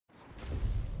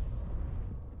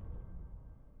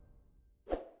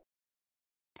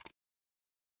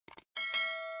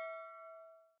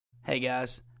Hey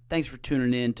guys, thanks for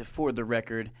tuning in to For the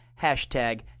Record,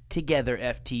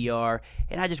 #TogetherFTR,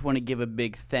 and I just want to give a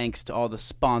big thanks to all the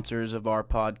sponsors of our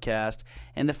podcast,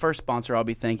 and the first sponsor I'll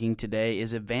be thanking today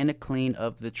is Evanaclean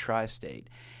of the Tri-State.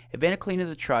 Evanaclean of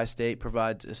the Tri-State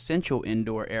provides essential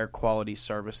indoor air quality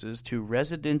services to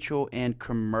residential and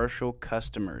commercial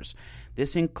customers.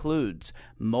 This includes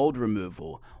mold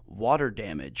removal, water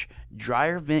damage,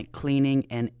 dryer vent cleaning,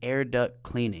 and air duct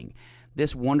cleaning.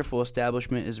 This wonderful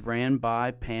establishment is ran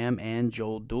by Pam and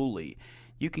Joel Dooley.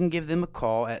 You can give them a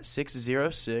call at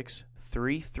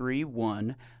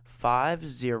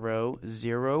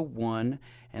 606-331-5001,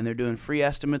 and they're doing free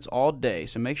estimates all day,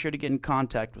 so make sure to get in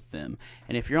contact with them.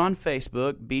 And if you're on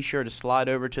Facebook, be sure to slide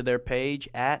over to their page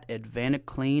at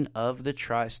Evanaclean of the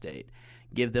Tri-State.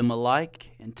 Give them a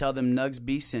like and tell them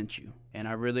Nugsb sent you, and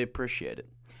I really appreciate it.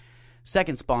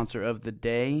 Second sponsor of the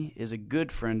day is a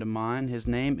good friend of mine. His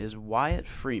name is Wyatt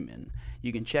Freeman.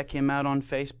 You can check him out on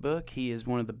Facebook. He is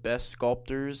one of the best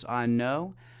sculptors I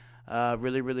know.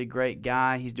 Really, really great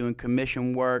guy. He's doing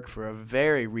commission work for a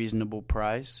very reasonable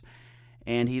price.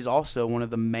 And he's also one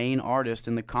of the main artists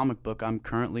in the comic book I'm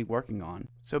currently working on.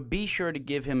 So be sure to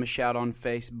give him a shout on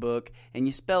Facebook. And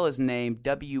you spell his name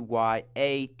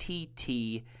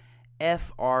WYATTFREEMAN.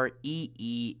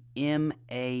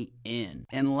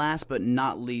 And last but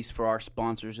not least, for our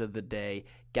sponsors of the day,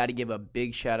 got to give a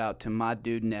big shout out to my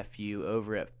dude nephew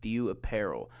over at Few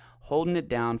Apparel, holding it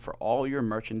down for all your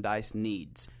merchandise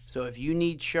needs. So if you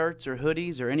need shirts or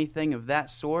hoodies or anything of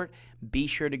that sort, be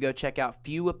sure to go check out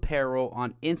Few Apparel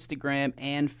on Instagram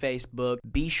and Facebook.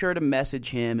 Be sure to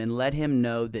message him and let him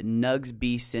know that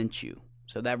Nugsb sent you.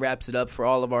 So that wraps it up for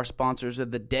all of our sponsors of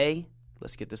the day.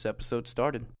 Let's get this episode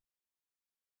started.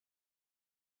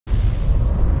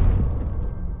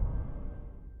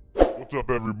 What's up,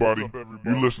 everybody?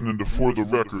 You're listening to For the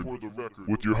Record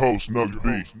with your host,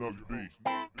 Nugsb.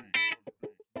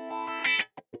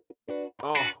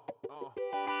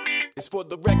 It's for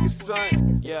the record,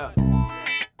 son. Yeah.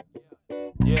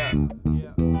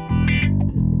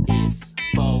 It's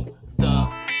for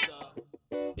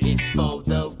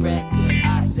the record.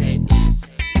 I said it's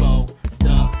for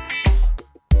the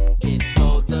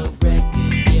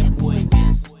record. Yeah, boy,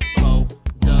 it's for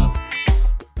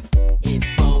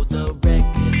the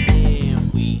record.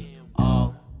 And we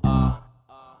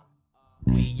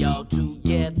all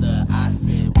together. I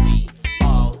said we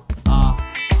all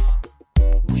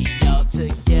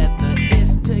together.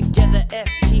 It's together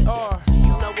FTR.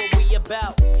 You know what we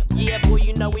about. Yeah, boy,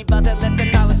 you know we about to let the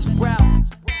knowledge sprout.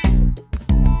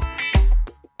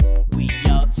 We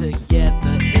all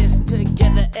together. It's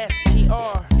together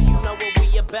FTR. You know what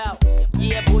we about.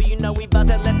 Yeah, boy, you know we about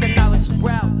to let the knowledge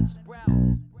sprout.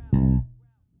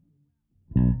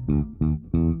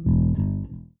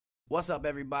 What's up,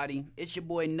 everybody? It's your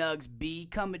boy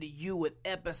Nugsb coming to you with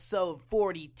episode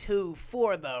 42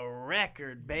 for the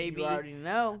record, baby. You already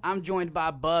know. I'm joined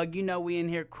by BUGG. You know we in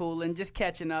here cooling, just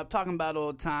catching up, talking about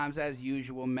old times as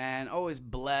usual, man. Always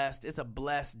blessed. It's a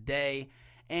blessed day.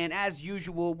 And as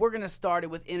usual, we're going to start it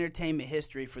with entertainment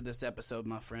history for this episode,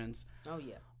 my friends. Oh,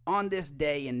 yeah. On this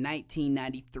day in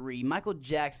 1993, Michael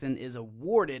Jackson is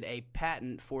awarded a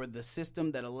patent for the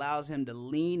system that allows him to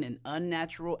lean in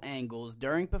unnatural angles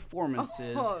during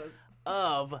performances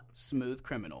of Smooth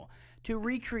Criminal. To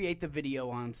recreate the video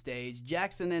on stage,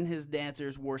 Jackson and his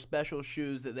dancers wore special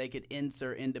shoes that they could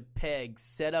insert into pegs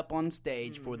set up on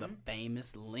stage for the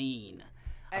famous lean.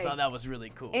 I thought that was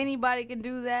really cool. Anybody can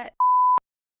do that.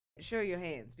 Show your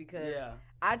hands, because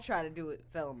I try to do it,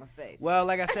 fell on my face. Well,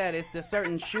 like I said, it's the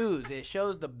certain shoes. It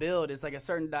shows the build. It's like a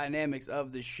certain dynamics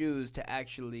of the shoes to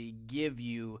actually give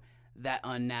you that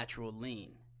unnatural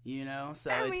lean. You know, so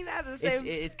I mean, that's the same.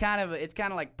 It's kind of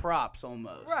like props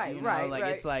almost. Right, you know?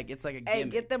 right. It's like a gimmick. Hey,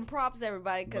 get them props,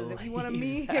 everybody, because if you want to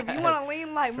lean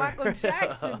like Michael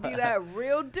Jackson, be that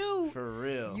real dude. For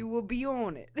real. You will be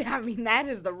on it. I mean, that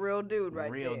is the real dude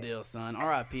right there. Real deal, son.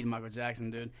 R.I.P. to Michael Jackson,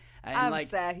 dude. And I'm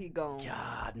sad he gone.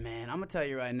 God, man, I'm gonna tell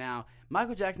you right now,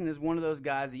 Michael Jackson is one of those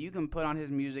guys that you can put on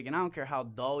his music, and I don't care how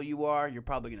dull you are, you're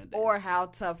probably gonna dance. Or how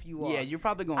tough you are. Yeah, you're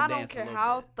probably gonna dance. I don't care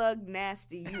how thug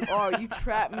nasty you are. You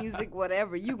trap music,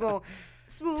 whatever. You gonna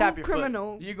Smooth tap your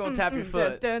Criminal. Foot. You gonna tap your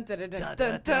foot. Smooth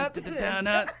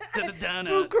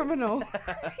Criminal.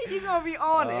 You gonna be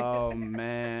on it. Oh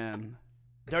man,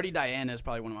 Dirty Diana is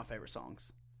probably one of my favorite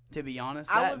songs. To be honest,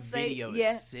 I that would say, video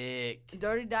is sick.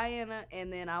 Dirty Diana,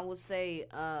 and then I would say,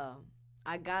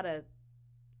 I gotta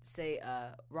say,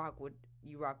 Rock With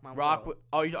You, Rock My World.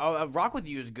 Rock With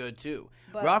You is good too.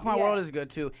 But, Rock My World is good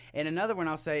too. And another one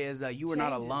I'll say is You Were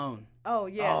Not Changes. Alone. Oh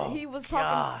yeah, Oh, he was talking.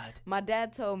 God. My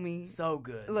dad told me. So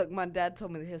good. Look, my dad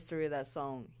told me the history of that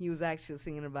song. He was actually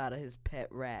singing about his pet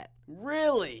rat.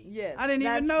 Really? Yes, I didn't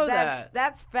even know that.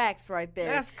 That's facts right there.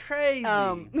 That's crazy.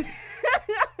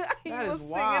 he That was is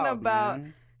singing wild, about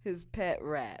man. his pet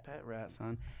rat. Pet rat,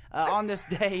 son. On this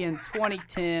day in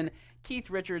 2010, Keith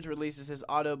Richards releases his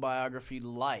autobiography,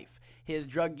 Life. His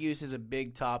drug use is a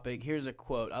big topic. Here's a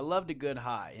quote. I loved a good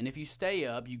high, and if you stay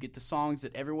up, you get the songs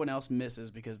that everyone else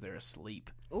misses because they're asleep.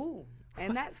 Ooh,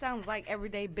 and that sounds like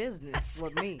everyday business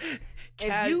with me.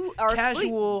 Ca- If you are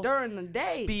casual asleep during the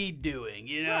day. speed doing,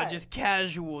 Right. just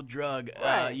casual drug,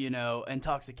 Right.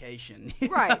 intoxication.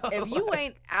 Right. know? If you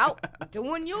ain't out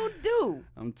doing your do,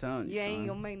 I'm telling you, you ain't son.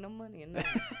 gonna make no money. Or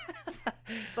nothing.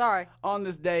 Sorry. On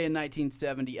this day in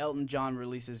 1970, Elton John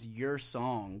releases Your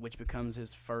Song, which becomes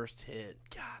his first hit.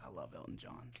 God, I love Elton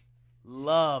John.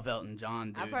 Love Elton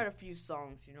John, dude. I've heard a few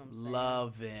songs, you know what I'm saying?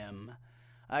 Love him.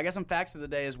 I got some facts of the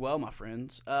day as well, my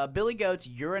friends. Billy goats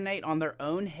urinate on their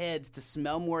own heads to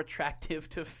smell more attractive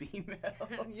to females.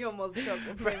 You almost made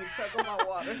me choke on my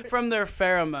water. From their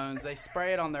pheromones, they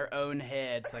spray it on their own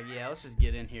heads. Like, yeah, let's just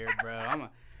get in here, bro. I'm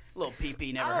a little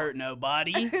pee-pee, never hurt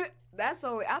nobody. That's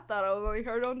only, I thought I was only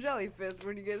heard on jellyfish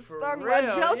when you get For stung by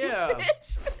real, jellyfish.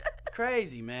 yeah.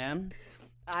 Crazy, man.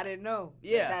 I didn't know.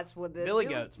 Yeah. That's what they Billy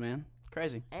do. goats, man.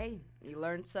 Crazy. Hey, you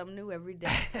learn something new every day.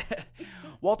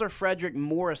 Walter Frederick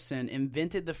Morrison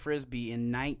invented the Frisbee in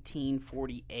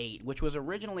 1948, which was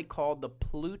originally called the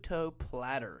Pluto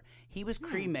Platter. He was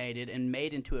cremated and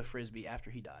made into a Frisbee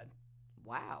after he died.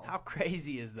 Wow. How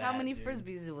crazy is that? How many dude?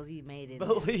 Frisbees was he made in?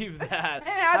 Believe that. I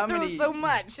How threw many- so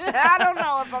much. I don't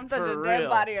know if I'm touching For a dead real.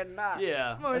 body or not.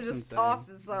 Yeah. I'm gonna that's just insane. toss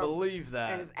it some Believe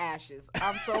that. and his ashes.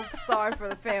 I'm so sorry for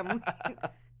the family.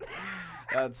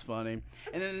 That's funny.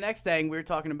 And then the next thing we're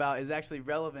talking about is actually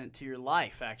relevant to your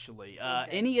life, actually. Okay.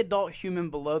 Any adult human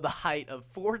below the height of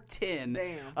 4'10",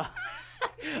 Damn.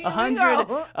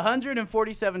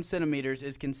 147 centimeters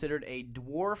is considered a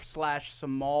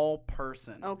dwarf/small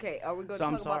person. Okay, are we going So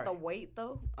to I'm talk about sorry. the weight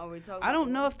though? Are we talking? I about don't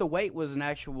the know weight? if the weight was an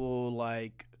actual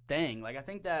like thing. Like I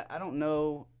think that I don't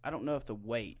know if the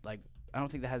weight I don't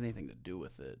think that has anything to do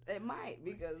with it. It might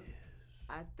because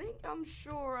I'm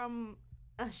sure I'm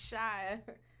a shy.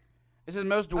 It says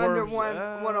most dwarves Under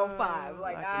 105.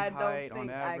 Like, lacking I don't height, think on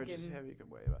I average is can- heavy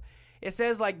could weigh about. It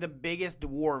says like the biggest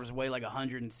dwarves weigh like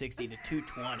 160 to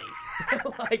 220.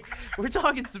 So like we're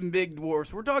talking some big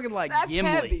dwarves. We're talking like That's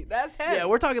Gimli. heavy. That's heavy. Yeah,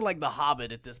 we're talking like the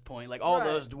Hobbit at this point. Like all Right.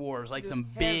 those dwarves, like Just some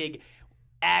heavy. big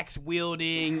axe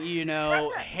wielding,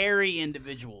 hairy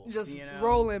individuals. just you know?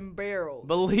 rolling barrels.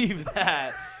 Believe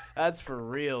that. That's for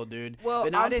real, dude. Well,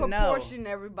 but no, I I'm didn't proportioned,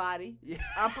 everybody. Yeah.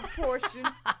 I'm proportioned.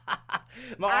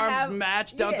 My I arms have-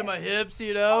 matched down to yeah. my hips,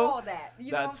 All that.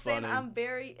 You know what I'm That's saying? funny. I'm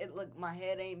look, my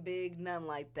head ain't big, nothing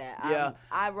like that. Yeah.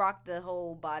 I rock the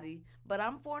whole body, but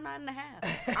I'm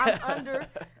 4'9.5". I'm under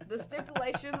the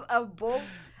stipulations of both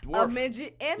a Dwarf.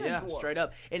 midget and Yeah, a dwarf. straight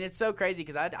up. And it's so crazy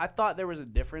because I thought there was a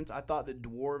difference. I thought that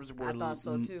dwarves were I thought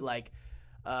so, too.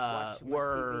 Watch too much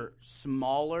were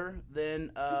smaller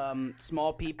than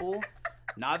small people.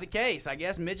 Not the case. I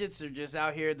guess midgets are just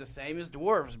out here the same as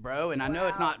dwarves, bro. And I know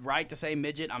it's Wow. not right to say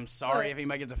midget. I'm sorry But- if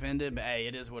anybody gets offended, but hey,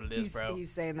 it is what it is, bro.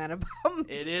 He's saying that about me.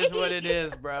 It is what it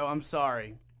is, bro. I'm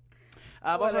sorry.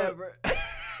 Also, Whatever.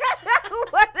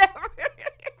 Whatever.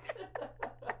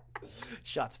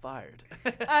 shots fired.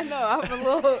 I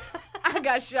know. I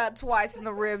got shot twice in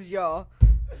the ribs, y'all.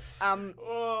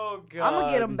 Oh, God. I'm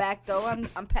gonna get them back though.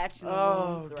 I'm patching the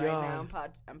Oh, wounds right God. now.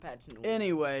 I'm patching the wounds.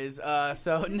 Anyways,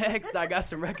 so next I got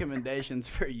some recommendations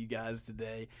for you guys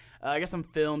today. I got some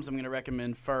films I'm going to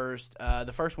recommend first.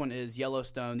 The first one is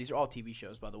Yellowstone. These are all TV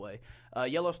shows, by the way.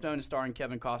 Yellowstone is starring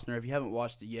Kevin Costner. If you haven't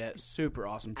watched it yet, super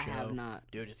awesome show. I have not.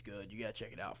 Dude, it's good. You got to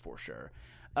check it out for sure.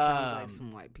 Sounds like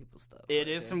some white people stuff. It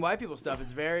is some white people stuff.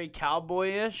 It's very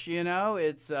cowboyish,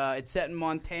 It's set in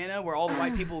Montana where all the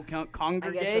white people I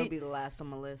congregate. guess it'll be the last on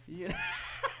my list. You know?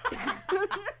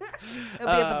 It'll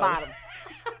be at the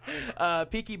bottom.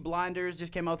 Peaky Blinders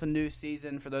just came out with a new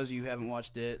season. For those of you who haven't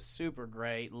watched it, super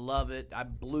great, love it. I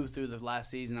blew through the last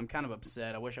season. I'm kind of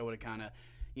upset. I wish I would have kind of,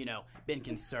 been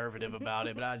conservative about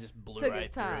it, but I just blew Took right his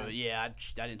time. through it. Yeah,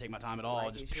 I didn't take my time at all.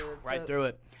 Like you Just should've right took. through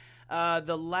it.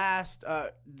 The last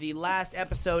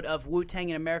episode of Wu-Tang: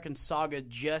 An American Saga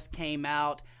just came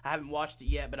out. I haven't watched it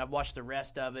yet, but I've watched the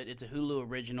rest of it. It's a Hulu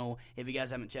original. If you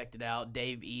guys haven't checked it out,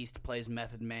 Dave East plays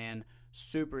Method Man.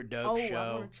 Super dope show.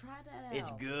 I want to try that out.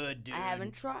 It's good, dude. I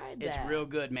haven't tried that. It's real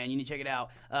good, man. You need to check it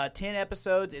out. 10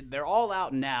 episodes. They're all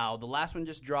out now. The last one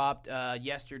just dropped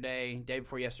yesterday, day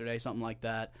before yesterday, something like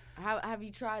that. Have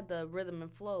you tried the Rhythm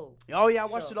and Flow? Oh, yeah, I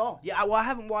watched it all. Yeah, I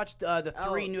haven't watched the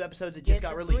 3 new episodes that just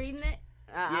got released.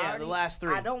 The last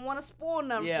 3. I don't want to spoil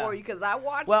them for you because I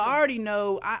watched Well, them. I already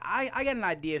know. I got an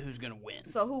idea who's going to win.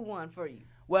 So who won for you?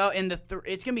 Well, in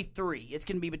it's going to be 3. It's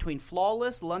going to be between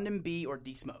Flawless, London B, or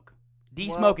D-Smoke.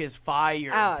 D-Smoke is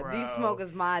fire, bro. D-Smoke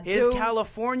is my dude. His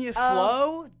California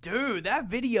flow? Dude, that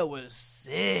video was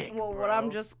sick, Well,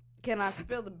 bro. Can I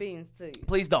spill the beans to you?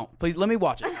 Please don't. Please, let me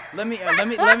watch it. Let me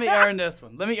earn this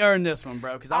one. Let me earn this one,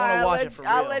 bro, because I want to watch it for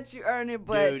real. I'll let you earn it,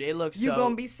 but dude, it looks you're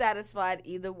going to be satisfied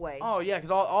either way. Oh, yeah,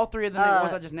 because all 3 of the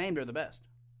ones I just named are the best.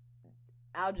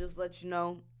 I'll just let you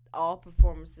know, all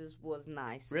performances was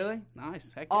nice. Really?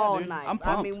 Nice. Heck yeah, all dude. nice. I'm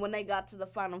pumped. I mean, when they got to the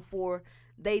Final 4,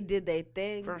 they did their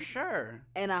thing. For sure.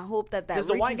 And I hope that does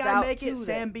the white guy make it?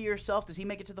 Sam B. Yourself, does he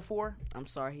make it to the 4? I'm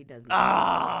sorry, he doesn't.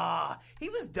 He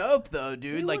was dope though,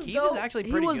 dude. He was actually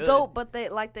pretty good. He was dope, but they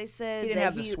said he didn't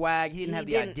have the swag. He didn't have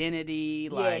the identity.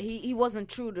 He wasn't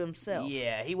true to himself.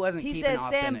 Yeah, he wasn't. He said,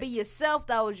 "Sam, be yourself."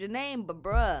 That was your name, but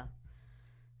bruh,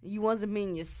 you wasn't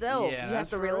being yourself. Yeah, you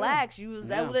have to relax. You was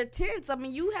a little tense. I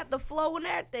mean, you had the flow and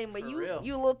everything, but you a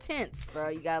little tense, bro.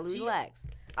 You gotta relax.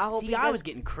 I hope T.I. was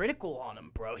getting critical on him,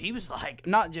 bro. He was like,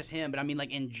 not just him, but I mean,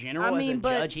 like in general as a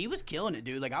judge, he was killing it,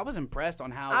 dude. Like I was impressed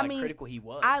on how critical he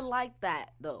was. I like that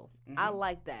though. Mm-hmm. I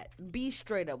like that. Be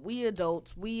straight up. We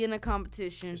adults. We in a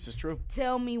competition. This is true.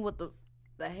 Tell me what the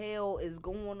hell is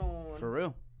going on. For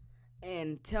real.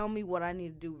 And tell me what I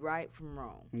need to do right from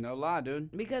wrong. No lie,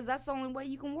 dude. Because that's the only way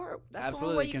you can work. That's absolutely.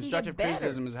 The only way you Constructive can get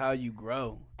criticism is how you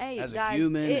grow. Hey, as guys, a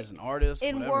human, as an artist,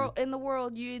 in whatever. the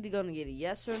world, you're either gonna get a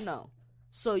yes or no.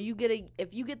 So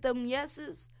if you get them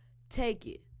yeses, take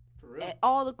it. For real. And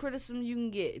all the criticism you can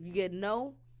get. If you get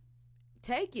no,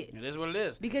 take it. It is what it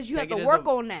is. Because you have to work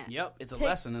on that. Yep, it's a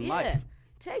lesson in life.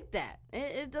 Take that.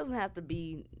 It doesn't have to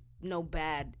be no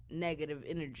bad negative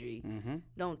energy. Mm-hmm.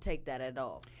 Don't take that at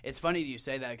all. It's funny that you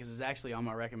say that because it's actually on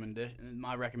my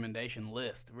recommendation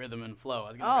list, Rhythm and Flow. I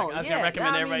was gonna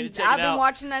recommend everybody to check it out. I've been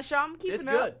watching that show. I'm keeping it's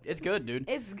up. good. It's good, dude.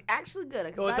 It's actually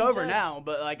good. Well, it's over now,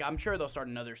 but like I'm sure they'll start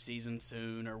another season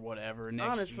soon or whatever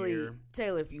next Honestly, year.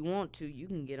 Taylor, if you want to, you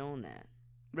can get on that.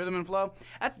 Rhythm and Flow?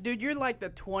 Dude, you're like the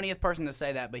 20th person to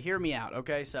say that, but hear me out,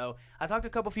 okay? So I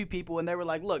talked to a few people, and they were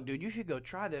like, look, dude, you should go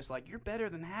try this. Like, you're better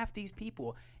than half these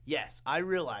people. Yes, I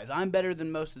realize I'm better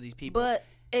than most of these people. But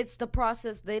it's the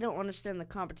process. They don't understand the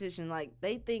competition. Like,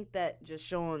 they think that just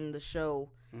showing the show,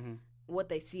 what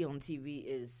they see on TV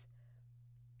is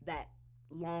that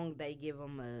long they give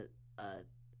them a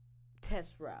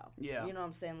test route. Yeah. You know what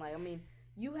I'm saying? Like, I mean,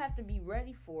 you have to be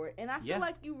ready for it, and I feel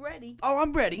like you're ready. Oh,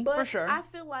 I'm ready, but for sure. I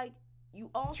feel like you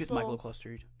also... Shoot the mic a little closer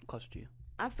to you.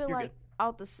 I feel like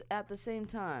at the same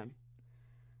time,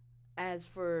 as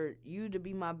for you to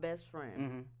be my best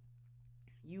friend,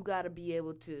 you got to be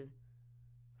able to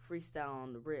freestyle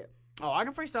on the rip. Oh, I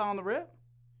can freestyle on the rip?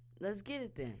 Let's get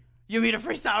it then. You mean to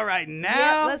freestyle right now?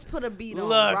 Yeah, let's put a beat on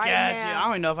right now. Look at you. I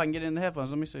don't even know if I can get it in the headphones.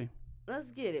 Let me see.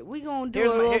 Let's get it. We gonna do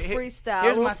a little freestyle, a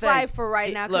little cipher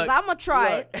right now, because I'm gonna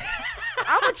try it.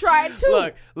 I'm gonna try it too.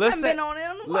 Look, I haven't been on it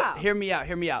in a while. Hear me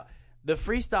out. The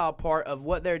freestyle part of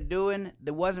what they're doing,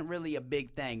 there wasn't really a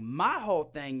big thing. My whole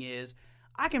thing is,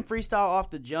 I can freestyle off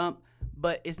the jump,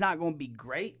 but it's not gonna be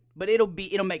great. But it'll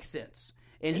make sense.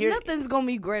 And nothing's gonna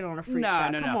be great on a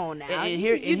freestyle. No. Come on now.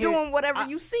 You're doing whatever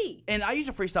you see. And I used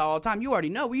to freestyle all the time. You already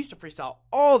know we used to freestyle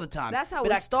all the time. That's how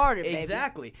we started, baby.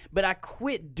 Exactly. But I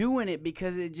quit doing it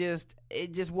because it just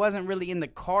wasn't really in the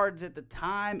cards at the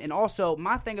time. And also,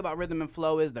 my thing about Rhythm and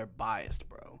Flow is they're biased,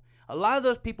 bro. A lot of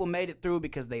those people made it through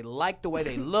because they liked the way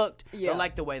they looked. They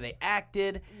liked the way they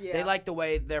acted. They liked the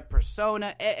way their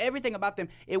persona, everything about them.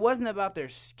 It wasn't about their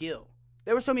skill.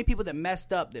 There were so many people that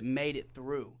messed up that made it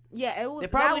through. Yeah, they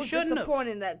probably that was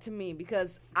disappointing that to me,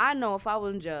 because I know if I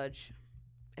was a judge,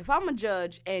 if I'm a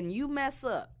judge and you mess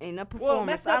up in a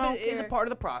performance, mess up is a part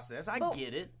of the process. I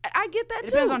get it. I get that too. It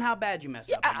depends on how bad you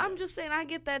mess up. I'm just saying I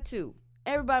get that too.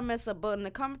 Everybody mess up, but in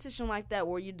a competition like that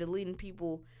where you're deleting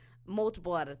people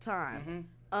multiple at a time,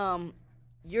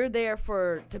 you're there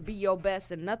to be your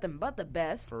best and nothing but the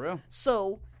best. For real.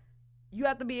 So you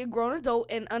have to be a grown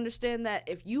adult and understand that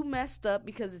if you messed up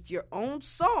because it's your own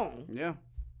song,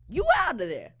 you out of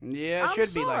there. Yeah, it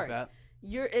should be like that.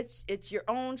 It's your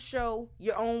own show,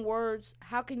 your own words.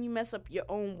 How can you mess up your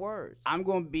own words? I'm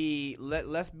going to be,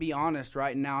 let's be honest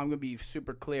right now. I'm going to be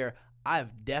super clear.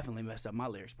 I've definitely messed up my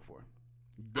lyrics before.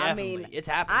 Definitely. I mean, it's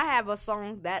happened. I have a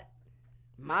song that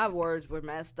my words were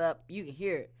messed up. You can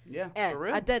hear it. Yeah, And for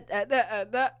real.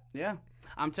 Yeah,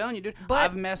 I'm telling you, dude. But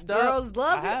I've messed up. girls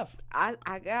love I it.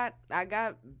 have. I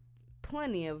got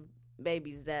plenty of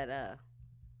babies that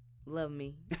love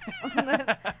me.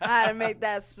 I had to make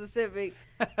that specific.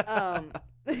 I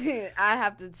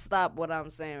have to stop what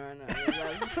I'm saying right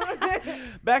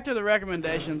now. Back to the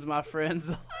recommendations, my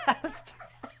friends.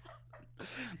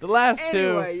 The last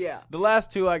Anyway, two. yeah. The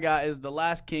last two I got is The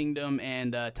Last Kingdom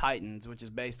and Titans, which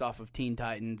is based off of Teen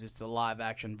Titans. It's a live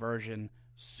action version.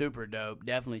 Super dope.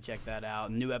 Definitely check that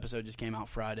out. New episode just came out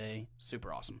Friday.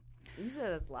 Super awesome. You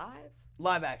said it's live?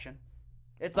 Live action.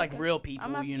 It's like real people,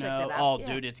 I'm gonna you check know. that out. Oh,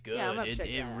 Yeah. dude, it's good. Yeah, I'm gonna check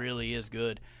It that out. really is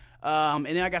good. And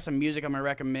then I got some music I'm going to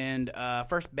recommend.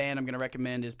 First band I'm going to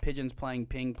recommend is Pigeons Playing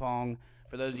Ping Pong.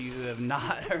 For those of you who have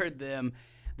not heard them,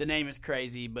 the name is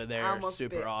crazy, but I they're almost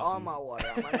super spit awesome. all my water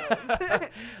on my nose.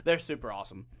 They're super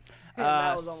awesome.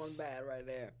 That was almost bad right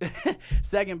there.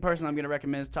 Second person I'm going to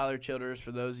recommend is Tyler Childers.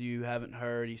 For those of you who haven't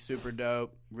heard, he's super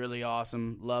dope, really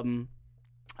awesome, love him.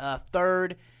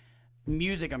 Third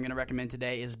music I'm going to recommend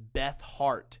today is Beth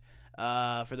Hart.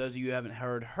 For those of you who haven't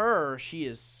heard her, she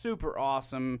is super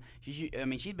awesome. She's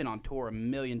been on tour a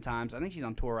million times. I think she's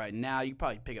on tour right now. You can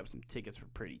probably pick up some tickets for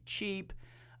pretty cheap.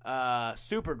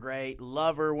 Super great.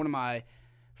 Love her. One of my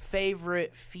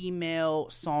favorite female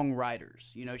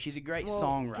songwriters. You know, she's a great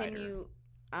songwriter. Can you,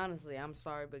 honestly, I'm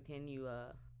sorry, but can you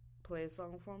play a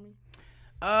song for me?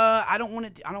 I don't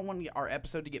want our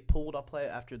episode to get pulled. I'll play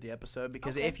it after the episode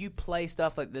because Okay. if you play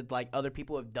stuff like that, like other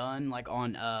people have done, like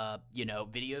on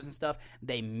videos and stuff,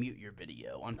 they mute your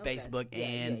video on Facebook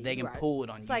and they can pull it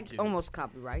on YouTube. It's like almost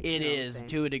copyright. It you know what I'm is saying?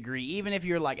 to a degree. Even if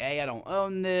you're like, hey, I don't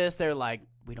own this, they're like,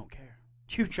 we don't care.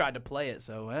 You tried to play it,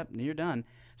 so you're done.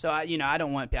 So I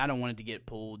don't want it to get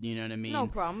pulled. You know what I mean? No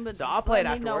problem. But so just I'll play it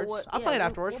let me know afterwards. I'll play it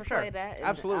afterwards for sure. Play that and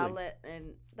Absolutely.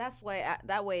 and that's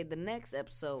that way the next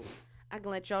episode I can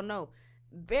let y'all know.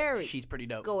 She's pretty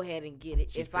dope. Go ahead and get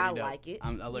it She's if I pretty dope. like it.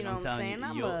 I'm you know telling what I'm saying? you.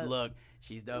 I'm You'll look,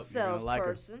 she's dope. You're gonna like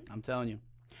her. salesperson. I'm telling you.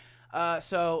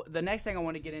 So the next thing I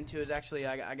want to get into is actually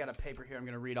I got a paper here I'm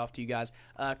going to read off to you guys.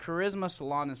 Charisma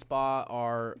Salon and Spa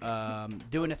are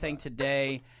doing a thing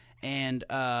today, and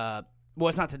well,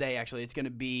 it's not today actually. It's going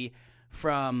to be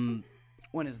from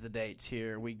when is the dates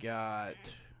here? We got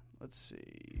let's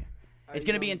see. It's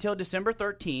going to be until December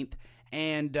 13th.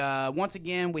 And once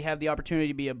again, we have the opportunity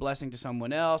to be a blessing to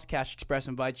someone else. Cash Express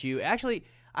invites you. Actually,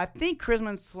 I think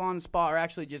Charisma Salon and Spa are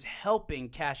actually just helping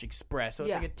Cash Express. So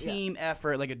it's like a team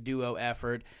effort, like a duo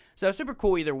effort. So super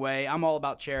cool either way. I'm all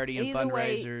about charity and Either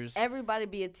fundraisers. Way, everybody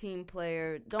be a team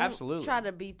player. Don't Absolutely. try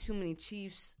to be too many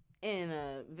chiefs in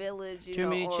a village. Too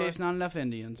many chiefs, not enough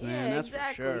Indians, man. Yeah, That's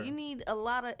exactly. for sure. You need a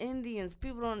lot of Indians.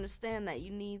 People don't understand that.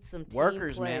 You need some team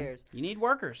Workers, players. man. You need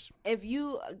workers. If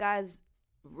you guys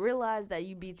realize that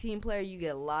you be a team player, you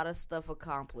get a lot of stuff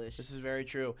accomplished. This is very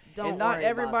true. Don't and not worry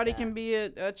everybody about that. can be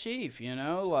a chief, you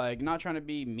know? Like, not trying to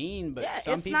be mean, but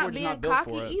some it's people not are just being not built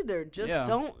cocky for it. either. Just Yeah.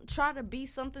 don't try to be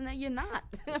something that you're not.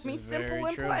 I This mean, is simple very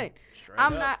and true. plain. Straight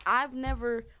I'm up. not. I've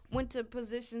never went to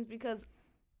positions because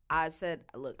I said,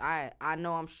 look, I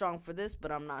know I'm strong for this,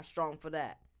 but I'm not strong for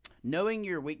that. Knowing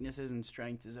your weaknesses and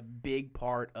strengths is a big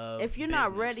part of If you're business.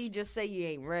 not ready, just say you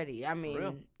ain't ready. I real.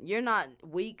 mean, you're not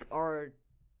weak or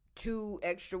too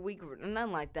extra weak or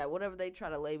nothing like that. Whatever they try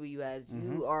to label you as,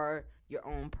 you are your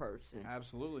own person.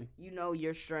 Absolutely. You know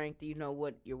your strength. You know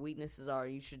what your weaknesses are.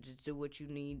 You should just do what you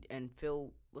need and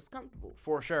feel what's comfortable.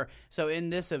 For sure. So in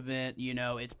this event,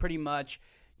 it's pretty much,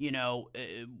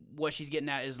 what she's getting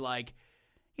at is like,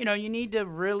 you need to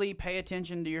really pay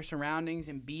attention to your surroundings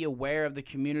and be aware of the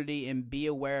community and be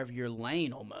aware of your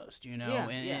lane almost, Yeah,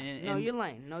 and, know your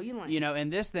lane. Know your lane.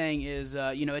 And this thing is,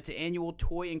 it's an annual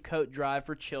toy and coat drive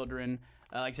for children.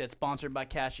 Like I said, sponsored by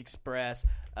Cash Express.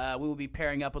 We will be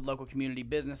pairing up with local community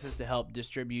businesses to help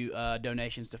distribute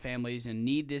donations to families in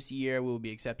need this year. We will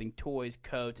be accepting toys,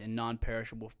 coats, and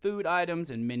non-perishable food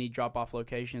items in many drop-off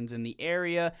locations in the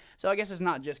area. So I guess it's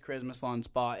not just Charisma Salon and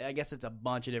Spa. I guess it's a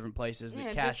bunch of different places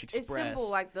that Cash Express. It's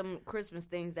simple like them Christmas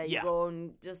things that you Yeah. go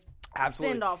and just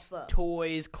Absolutely. send off stuff.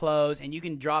 Toys, clothes, and you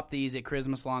can drop these at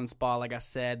Charisma Salon and Spa. Like I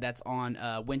said, that's on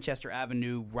Winchester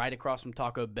Avenue, right across from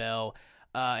Taco Bell.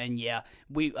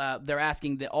 They're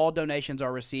asking that all donations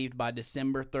are received by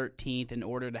December 13th in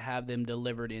order to have them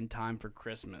delivered in time for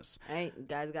Christmas. Hey, you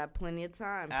guys got plenty of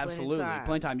time. Absolutely,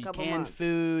 plenty of time. You Couple canned months.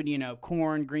 food,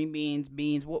 corn, green beans,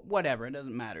 beans, whatever. It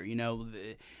doesn't matter.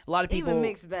 A lot of people Even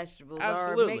mixed vegetables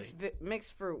Absolutely. or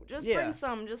mixed fruit. Just Yeah. bring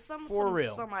some. Just some For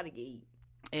real. somebody can eat.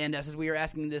 And since we are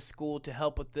asking this school to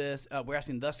help with this, we're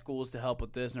asking the schools to help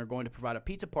with this, and are going to provide a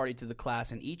pizza party to the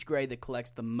class in each grade that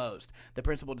collects the most. The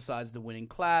principal decides the winning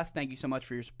class. Thank you so much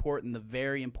for your support and the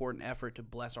very important effort to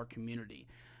bless our community.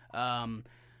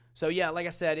 So yeah, like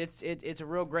I said, it's a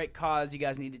real great cause. You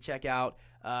guys need to check out.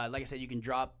 Like I said, you can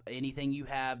drop anything you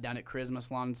have down at Charisma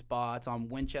Salon and Spa. It's on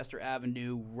Winchester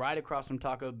Avenue, right across from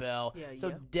Taco Bell.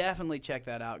 So definitely check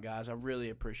that out, guys. I really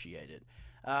appreciate it.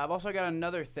 I've also got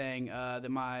another thing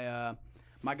that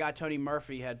my guy Tony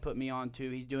Murphy had put me on to.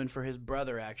 He's doing for his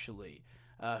brother, actually,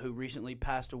 who recently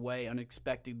passed away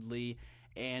unexpectedly.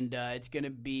 And it's going to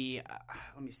be,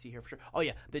 let me see here for sure. Oh,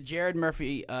 yeah, the Jared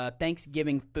Murphy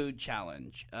Thanksgiving Food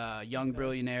Challenge. Young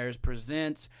Billionaires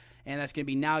presents, and that's going to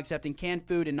be now accepting canned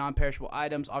food and non-perishable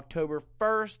items October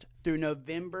 1st through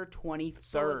November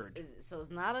 23rd. So it's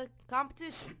not a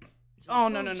competition. Oh,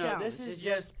 no. This is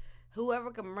just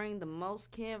whoever can bring the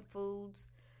most canned foods,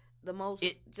 the most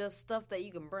just stuff that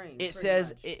you can bring. It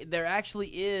says there actually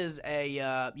is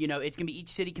a, it's going to be each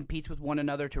city competes with one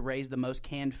another to raise the most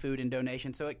canned food and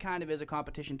donations. So it kind of is a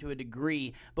competition to a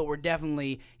degree, but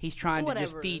he's trying to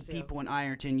just feed people in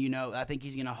Ironton. I think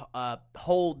he's going to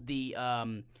hold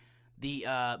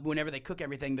whenever they cook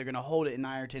everything, they're going to hold it in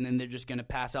Ironton, and they're just going to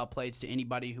pass out plates to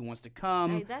anybody who wants to come.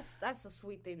 Hey, that's a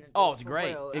sweet thing to do. Oh, it's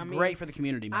great. It's great for the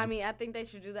community, man. I mean, I think they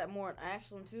should do that more in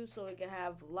Ashland, too, so it can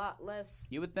have a lot less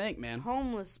you would think, man.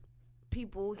 Homeless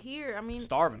people here. I mean,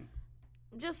 starving.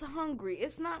 Just hungry.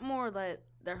 It's not more that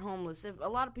they're homeless. A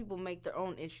lot of people make their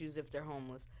own issues if they're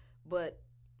homeless, but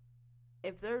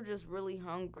if they're just really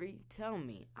hungry, tell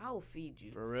me. I'll feed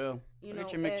you. For real. I'll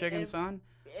get you a McChicken, son.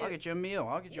 I'll get you a meal.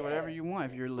 I'll get you whatever you want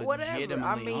if you're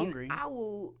legitimately hungry.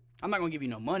 I'm not going to give you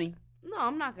no money. No,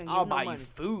 I'm not going to give I'll no buy money. you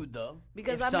food, though.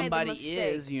 Because I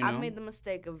made the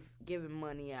mistake of giving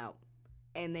money out,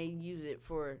 and they use it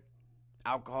for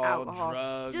alcohol,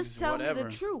 drugs, just tell whatever. me the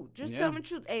truth. Tell me the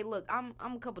truth. Hey, look, I'm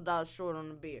a couple dollars short on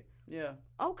the beer. Yeah.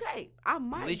 Okay, I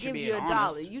might give you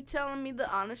 $1. You telling me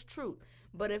the honest truth.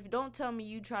 But if don't tell me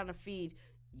you trying to feed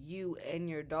you and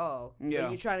your dog, and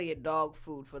you're trying to get dog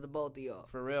food for the both of y'all.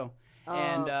 For real.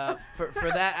 And for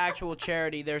that actual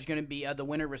charity, there's going to be the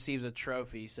winner receives a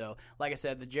trophy. So, like I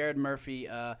said, the Jared Murphy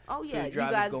food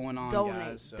drive is going on,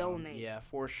 guys. So, donate. Yeah,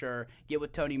 for sure. Get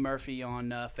with Tony Murphy on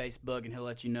Facebook, and he'll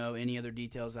let you know any other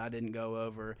details I didn't go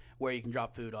over, where you can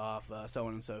drop food off, so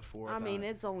on and so forth. I mean,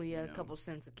 it's only a couple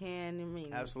cents a can. I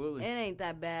mean, absolutely. It ain't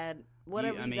that bad.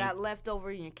 Whatever you got left over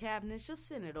in your cabinets, just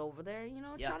send it over there.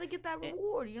 Try to get that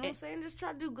reward. You know what I'm saying? Just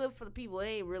try to do good for the people. It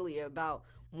ain't really about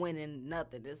winning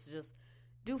nothing. It's just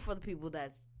do for the people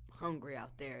that's hungry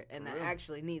out there and that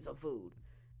actually needs some food.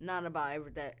 Not about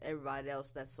everybody else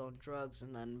that's on drugs or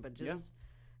nothing, but just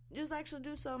actually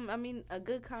do something. I mean, a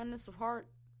good kindness of heart,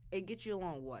 it gets you a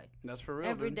long way. That's for real.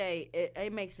 Every day,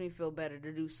 it makes me feel better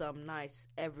to do something nice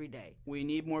every day. We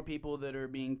need more people that are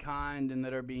being kind and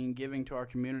that are being giving to our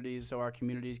communities so our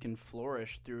communities can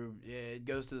flourish through. It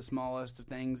goes to the smallest of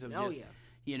things of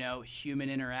human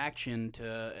interaction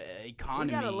to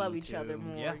economy. We gotta love each other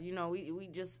more. Yeah.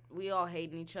 We all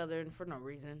hating each other and for no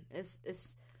reason.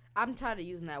 It's I'm tired of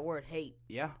using that word hate.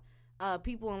 Yeah.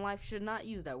 People in life should not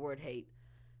use that word hate.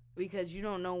 Because you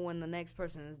don't know when the next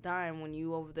person is dying when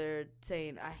you over there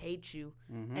saying, I hate you,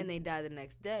 and they die the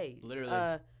next day.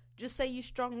 Literally. Just say you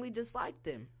strongly dislike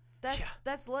them.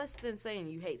 That's less than saying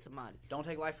you hate somebody. Don't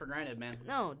take life for granted, man.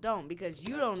 No, don't, because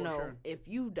you don't know if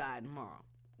you die tomorrow.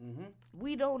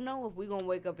 We don't know if we're going to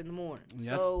wake up in the morning.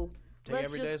 So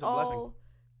let's just all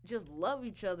just love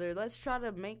each other. Let's try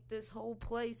to make this whole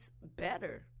place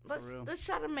better. Let's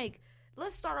start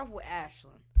off with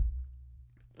Ashland.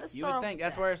 You would think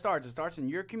that's where it starts. It starts in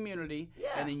your community,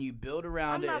 and then you build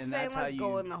around it, and that's how you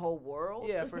go in the whole world.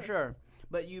 Yeah, for sure.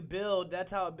 But you build.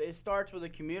 That's how it starts with a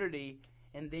community,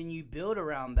 and then you build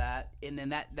around that, and then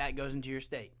that goes into your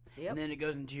state, and then it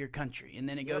goes into your country, and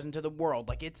then it goes into the world.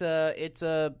 Like it's a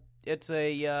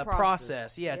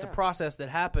process. Yeah, it's a process that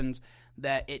happens.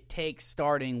 That it takes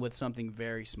starting with something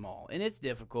very small, and it's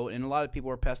difficult. And a lot of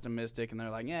people are pessimistic, and they're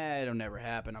like, "Yeah, it'll never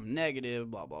happen. I'm negative,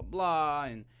 blah blah blah,"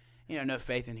 and no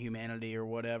faith in humanity or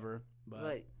whatever.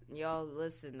 But y'all,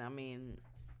 listen, I mean,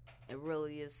 it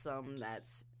really is something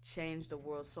that's changed the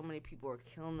world. So many people are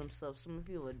killing themselves. So many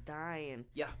people are dying.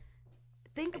 Yeah.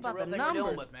 Think about the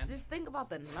numbers. Just think about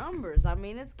the numbers. I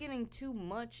mean, it's getting too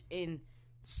much in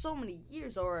so many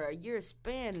years or a year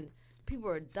span. People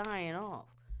are dying off.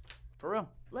 For real.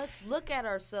 Let's look at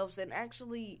ourselves and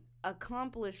actually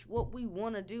accomplish what we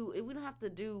want to do. We don't have to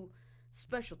do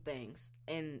special things.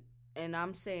 And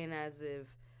I'm saying as if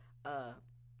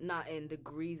not in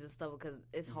degrees and stuff because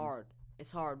it's hard.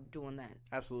 It's hard doing that.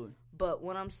 Absolutely. But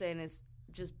what I'm saying is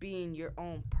just being your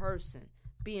own person,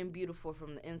 being beautiful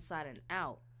from the inside and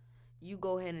out. You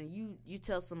go ahead and you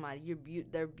tell somebody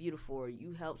they're beautiful, or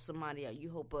you help somebody out. You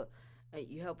help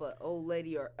a old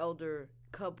lady or elder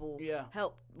couple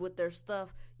help with their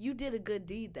stuff. You did a good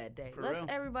deed that day. Let's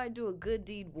everybody do a good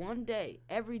deed one day,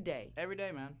 every day. Every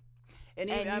day, man.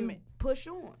 And push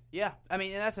on. Yeah, I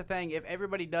mean, and that's the thing. If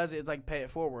everybody does it, it's like pay it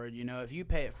forward. You know, if you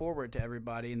pay it forward to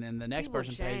everybody, and then the next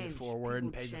person pays it forward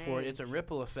and pays it forward, it's a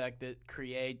ripple effect that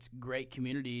creates great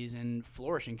communities and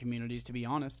flourishing communities. To be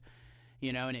honest,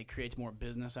 you know, and it creates more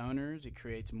business owners. It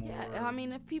creates more. Yeah, I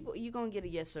mean, if people, you're gonna get a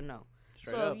yes or no.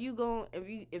 Straight up.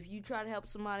 If you try to help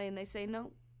somebody and they say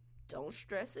no, don't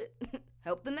stress it.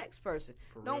 Help the next person.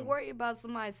 Don't worry about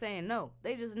somebody saying no.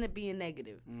 They just being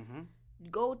negative. Mm-hmm.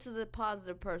 Go to the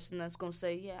positive person that's gonna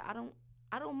say, yeah,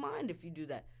 I don't mind if you do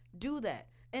that. Do that.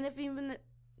 And if even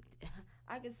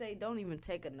I can say, don't even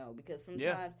take a no, because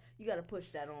sometimes you gotta push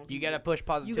that on people. You gotta push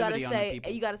positivity on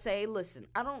people. You gotta say, hey, listen,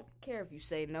 I don't care if you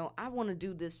say no. I want to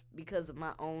do this because of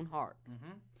my own heart.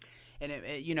 Mm-hmm.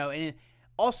 And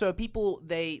also, people,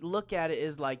 they look at it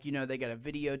as like, you know, they got to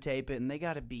videotape it and they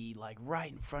got to be like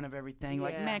right in front of everything. Yeah.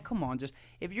 Like, man, come on. Just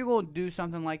if you're going to do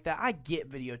something like that, I get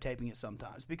videotaping it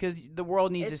sometimes because the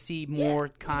world needs to see more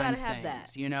kind things,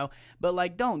 that. You know. But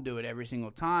like, don't do it every single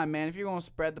time, man. If you're going to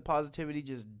spread the positivity,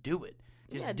 just do it.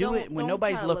 Just do it when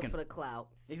nobody's looking. Look for the clout.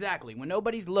 Exactly. When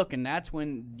nobody's looking, that's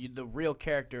when the real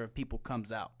character of people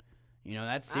comes out. You know,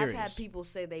 that's serious. I've had people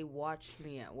say they watched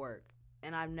me at work.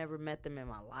 And I've never met them in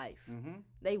my life. Mm-hmm.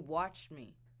 They watched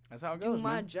me. That's how it goes, do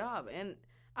my job. And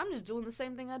I'm just doing the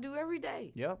same thing I do every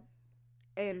day. Yep.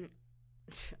 And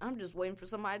I'm just waiting for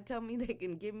somebody to tell me they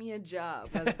can give me a job.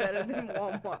 That's better than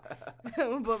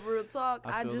Walmart. But real talk,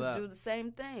 I just do the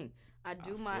same thing. I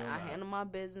handle my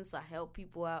business. I help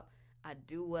people out. I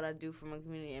do what I do for my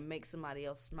community and make somebody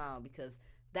else smile, because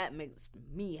that makes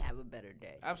me have a better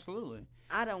day. Absolutely.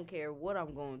 I don't care what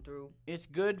I'm going through. It's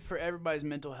good for everybody's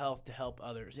mental health to help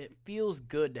others. It feels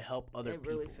good to help other people. It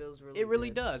really feels really good. It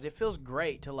really does. It feels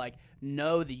great to, like,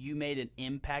 know that you made an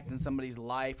impact in somebody's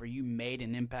life, or you made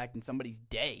an impact in somebody's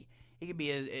day. It could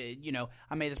be,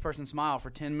 I made this person smile for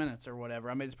 10 minutes or whatever.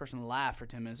 I made this person laugh for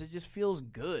 10 minutes. It just feels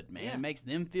good, man. Yeah. It makes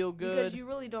them feel good. Because you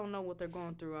really don't know what they're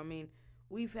going through. I mean,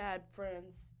 we've had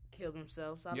friends kill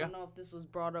themselves. I don't know if this was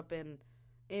brought up in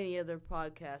any other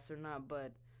podcasts or not,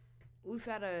 but we've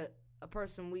had a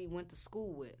person we went to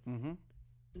school with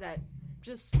that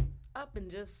just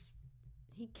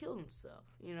he killed himself,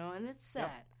 you know, and it's sad.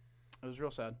 Yep. It was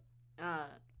real sad.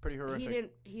 Pretty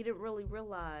horrific. He didn't really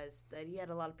realize that he had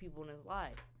a lot of people in his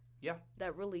life. Yeah.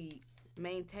 That really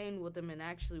maintained with him and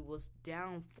actually was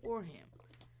down for him.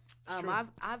 True.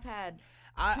 I've had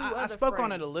I spoke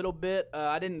on it a little bit.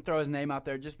 I didn't throw his name out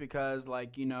there just because,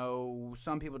 like, you know,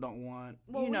 some people don't want.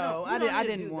 Well, I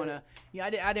didn't want to. Yeah,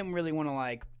 I didn't really want to,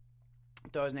 like,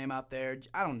 throw his name out there.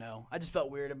 I don't know. I just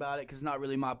felt weird about it because it's not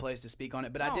really my place to speak on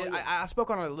it. But I spoke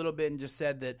on it a little bit and just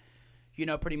said that, you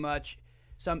know, pretty much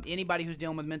anybody who's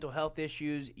dealing with mental health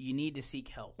issues, you need to seek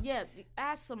help. Yeah,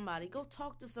 ask somebody. Go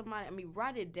talk to somebody. I mean,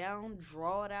 write it down,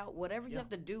 draw it out, whatever you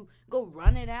have to do. Go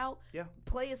run it out. Yeah.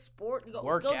 Play a sport.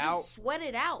 Work out. Just sweat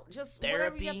it out. Just therapy,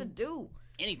 whatever you have to do.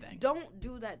 Anything. Don't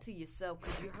do that to yourself,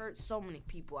 because you hurt so many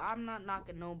people. I'm not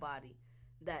knocking nobody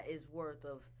that is worth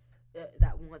of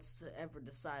that wants to ever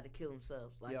decide to kill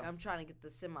themselves. Like, I'm trying to get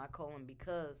the semicolon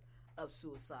because of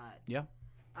suicide. Yeah.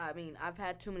 I mean, I've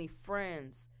had too many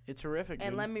friends. It's horrific.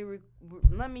 And dude.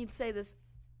 let me say this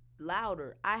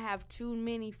louder. I have too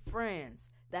many friends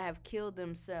that have killed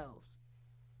themselves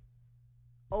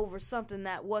over something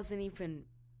that wasn't even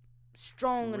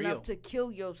strong enough to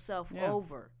kill yourself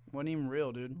over. Wasn't even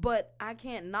real, dude. But I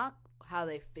can't knock how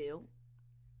they feel,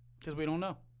 because we don't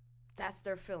know. That's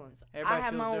their feelings. Everybody I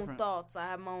have feels my different. own thoughts. I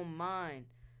have my own mind.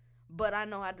 But I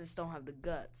know I just don't have the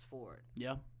guts for it.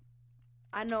 Yeah.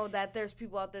 I know that there's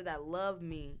people out there that love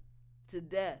me to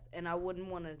death, and I wouldn't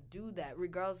want to do that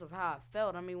regardless of how I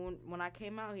felt. I mean, when I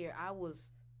came out here, I was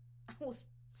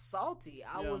salty.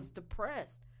 I was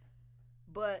depressed.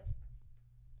 But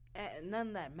none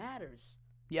of that matters.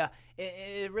 Yeah,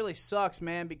 it really sucks,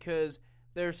 man, because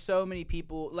there's so many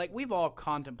people. Like, we've all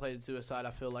contemplated suicide,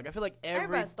 I feel like.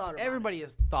 Everybody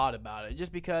has thought about it,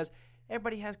 just because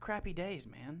everybody has crappy days,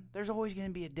 man. There's always going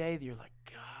to be a day that you're like,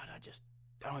 God,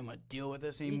 I don't even want to deal with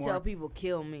this anymore. You tell people,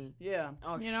 kill me. Yeah.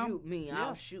 Or shoot me. Yeah.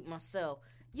 I'll shoot myself.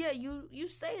 Yeah, you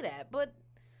say that, but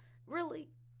really,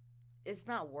 it's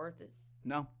not worth it.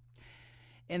 No.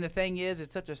 And the thing is,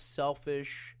 it's such a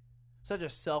selfish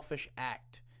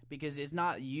act, because it's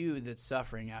not you that's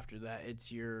suffering after that.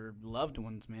 It's your loved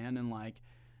ones, man. And, like,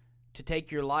 to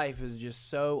take your life is just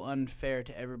so unfair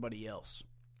to everybody else.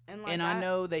 And I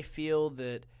know they feel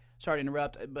that. Sorry to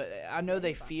interrupt, but I know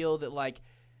they feel that, like,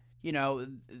 you know,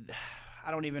 I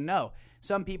don't even know.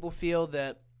 Some people feel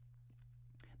that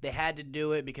they had to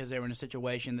do it because they were in a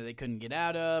situation that they couldn't get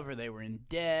out of, or they were in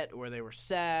debt, or they were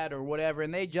sad, or whatever,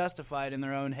 and they justify it in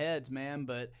their own heads, man.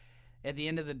 But at the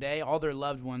end of the day, all their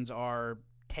loved ones are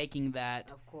taking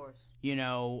that, of course, you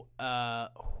know,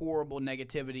 horrible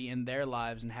negativity in their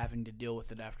lives and having to deal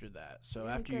with it after that. So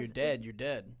after you're dead, you're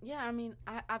dead. Yeah, I mean,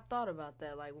 I've thought about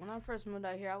that. Like, when I first moved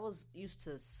out here, I was used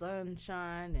to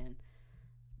sunshine and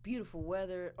beautiful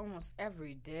weather almost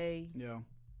every day. Yeah.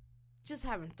 Just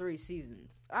having 3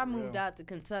 seasons. I moved out to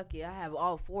Kentucky. I have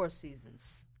all 4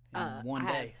 seasons. In one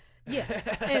day.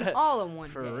 And all in one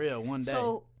day. For real, one day.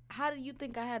 So how do you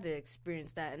think I had to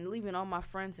experience that? And leaving all my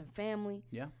friends and family.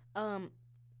 Yeah.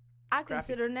 I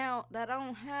consider now that I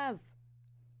don't have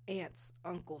aunts,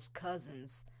 uncles,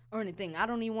 cousins, or anything. I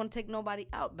don't even want to take nobody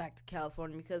out back to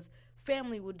California because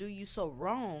family will do you so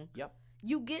wrong. Yep.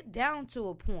 You get down to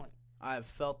a point. I have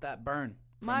felt that burn.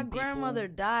 My grandmother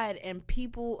died, and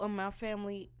people in my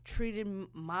family treated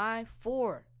my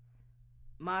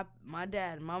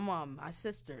dad, my mom, my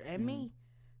sister, and me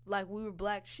like we were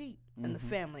black sheep in the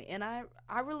family. And I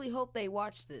really hope they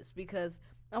watch this because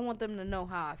I want them to know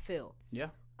how I feel. Yeah.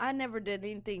 I never did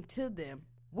anything to them.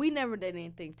 We never did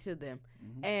anything to them.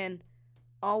 And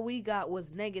all we got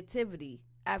was negativity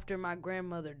after my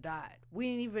grandmother died. We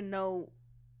didn't even know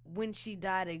when she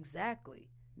died exactly.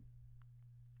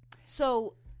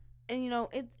 So, and you know,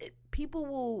 people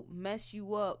will mess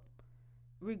you up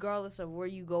regardless of where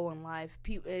you go in life.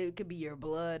 It could be your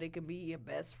blood, it could be your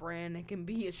best friend, it can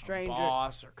be a stranger,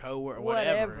 boss or coworker,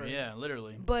 whatever. Yeah,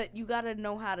 literally. But you got to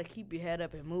know how to keep your head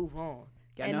up and move on,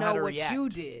 gotta and know how know to what react. you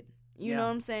did. You know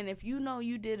what I'm saying? If you know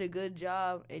you did a good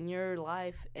job in your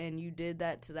life and you did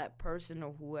that to that person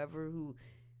or whoever who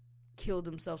killed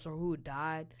themselves or who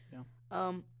died,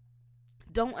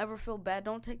 don't ever feel bad.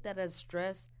 Don't take that as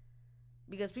stress.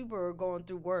 Because people are going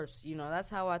through worse, you know. That's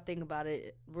how I think about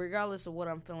it. Regardless of what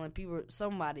I'm feeling,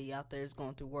 somebody out there is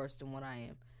going through worse than what I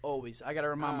am. Always, I gotta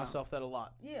remind myself that a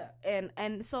lot. Yeah,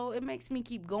 and so it makes me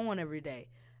keep going every day.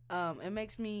 It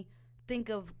makes me think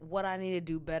of what I need to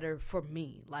do better for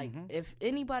me. Like, if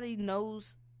anybody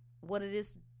knows what it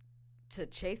is to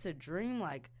chase a dream,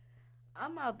 like,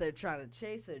 I'm out there trying to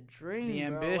chase a dream. The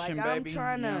bro. ambition, like, baby. You know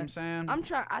what I'm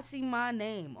saying? I see my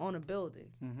name on a building.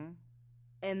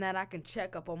 And that I can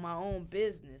check up on my own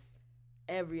business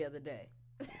every other day.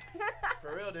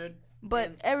 For real, dude.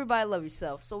 But everybody love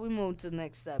yourself, so we move to the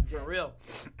next subject. For real.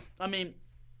 I mean,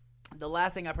 the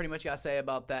last thing I pretty much got to say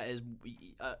about that is,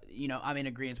 you know, I'm in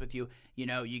agreement with you. You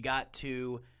know, you got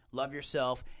to love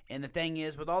yourself. And the thing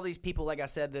is, with all these people, like I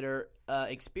said, that are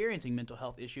experiencing mental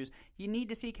health issues, you need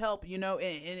to seek help, you know,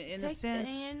 in a sense. And,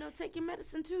 you know, take your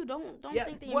medicine, too. Don't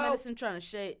think that your medicine trying to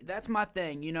shade. That's my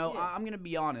thing, you know. I'm going to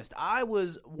be honest. I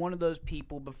was one of those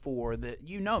people before that,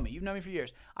 you know me. You've known me for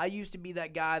years. I used to be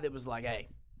that guy that was like, hey,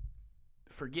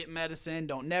 forget medicine.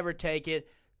 Don't never take it.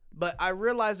 But I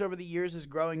realized over the years as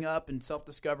growing up and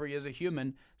self-discovery as a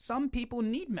human, some people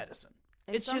need medicine.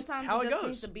 And it's just sometimes how it it just goes.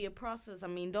 needs to be a process. I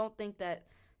mean, don't think that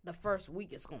the first week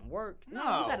it's going to work. No.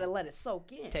 You got to let it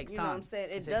soak in. Takes you know time. what I'm saying?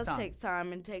 It takes does time. take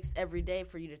time, and it takes every day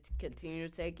for you to continue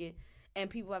to take it. And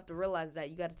people have to realize that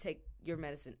you got to take your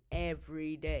medicine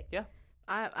every day. Yeah.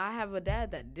 I have a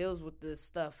dad that deals with this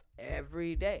stuff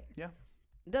every day. Yeah.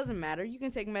 It doesn't matter. You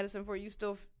can take medicine for you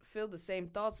still feel the same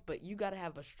thoughts, but you got to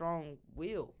have a strong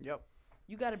will. Yep.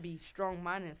 You got to be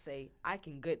strong-minded and say, I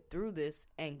can get through this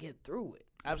and get through it.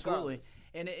 Absolutely. Regardless.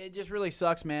 And it just really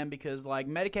sucks, man, because, like,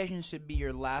 medication should be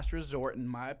your last resort, in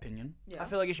my opinion. Yeah. I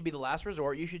feel like it should be the last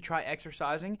resort. You should try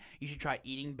exercising. You should try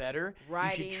eating better.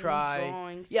 Writing, you should try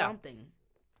drawing, something.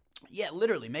 Yeah,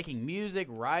 literally. Making music,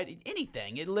 writing,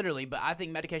 anything. But I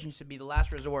think medication should be the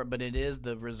last resort, but it is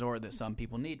the resort that some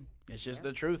people need. It's just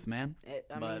the truth, man.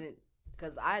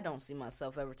 Because I don't see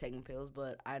myself ever taking pills,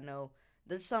 but I know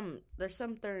there's some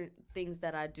things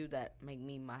that I do that make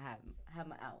me have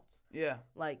my outs. Yeah.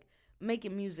 Like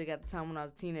making music at the time when I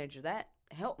was a teenager, that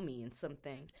helped me in some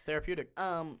things. It's therapeutic.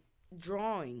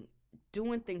 Drawing,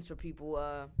 doing things for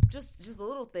people, just the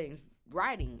little things.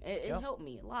 Writing, it helped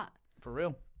me a lot. For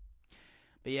real.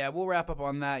 But yeah, we'll wrap up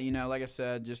on that. You know, like I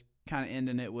said, just kind of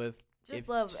ending it with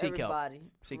Love seek everybody.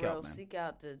 Help. Seek help, man. Seek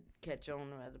out to catch on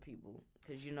to other people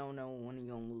because you don't know when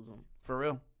you're gonna lose them. For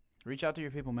real. Reach out to your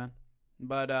people, man.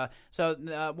 But so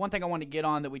one thing I want to get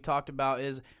on that we talked about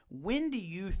is, when do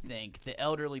you think the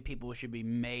elderly people should be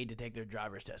made to take their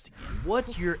driver's test again?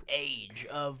 What's your age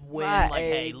of when,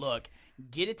 hey, look,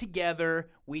 Get it together.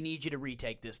 We need you to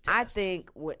retake this test. I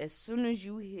think as soon as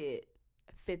you hit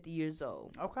 50 years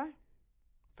old. Okay.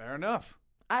 Fair enough.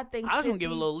 I think I was 50, going to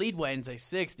give a little leadway and say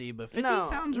 60, but 50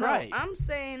 sounds no, right. I'm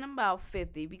saying about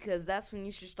 50 because that's when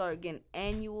you should start getting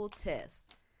annual tests.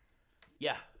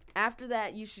 Yeah. After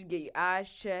that, you should get your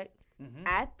eyes checked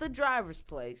at the driver's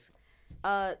place.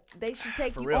 They should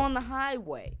take you on the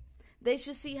highway. They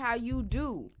should see how you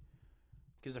do.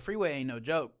 Because the freeway ain't no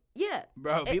joke. Yeah.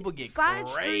 Bro, people get side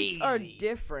crazy. streets are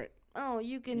different. Oh,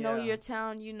 you can know your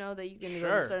town. You know that you can go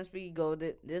to a certain speed, go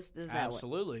this, that way.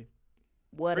 Absolutely.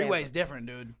 Whatever. Freeway's different,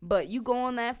 dude. But you go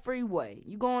on that freeway,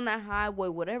 you go on that highway,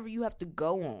 whatever you have to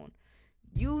go on,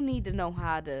 you need to know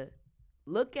how to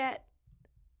look at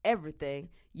everything,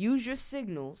 use your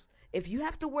signals. If you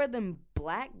have to wear them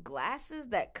black glasses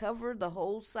that cover the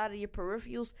whole side of your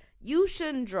peripherals, you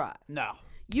shouldn't drive. No.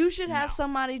 You should have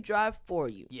somebody drive for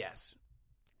you. Yes.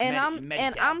 And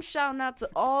I'm shouting out to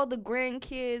all the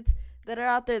grandkids that are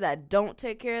out there that don't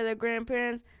take care of their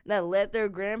grandparents, that let their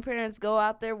grandparents go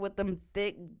out there with them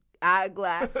thick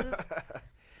eyeglasses.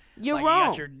 You're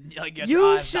wrong.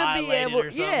 You should be able,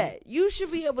 you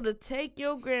should be able to take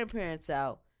your grandparents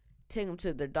out, take them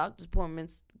to their doctor's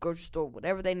appointments, grocery store,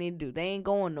 whatever they need to do. They ain't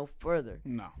going no further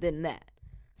than that.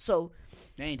 So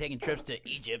they ain't taking trips to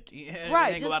Egypt.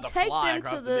 Right, just take them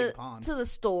to the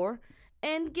store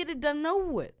and get it done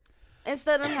over with,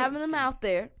 instead of having them out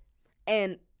there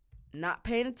and not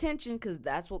paying attention, because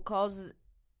that's what causes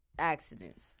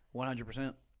accidents.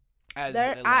 100%.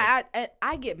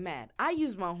 I get mad. I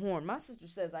use my horn. My sister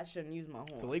says I shouldn't use my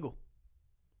horn. It's illegal.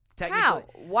 How?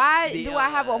 Why do I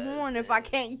have a horn if I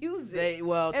can't use it in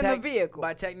the vehicle?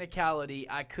 By technicality,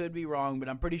 I could be wrong, but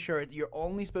I'm pretty sure you're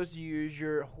only supposed to use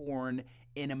your horn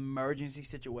in emergency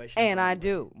situations. And I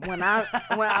do. When I'm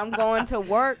going to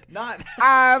work,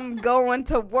 I'm going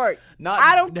to work.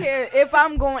 I don't care if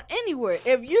I'm going anywhere.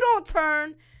 If you don't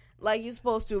turn like you're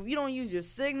supposed to, if you don't use your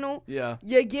signal,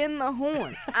 you're getting the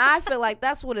horn. I feel like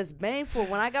that's what it's made for.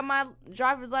 When I got my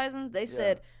driver's license, they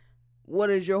said, "What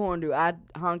does your horn do?" I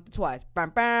honked twice.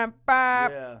 Bam, bam,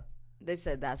 bam. Yeah. They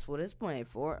said that's what it's made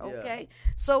for. Okay.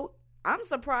 So I'm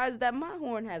surprised that my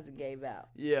horn hasn't gave out.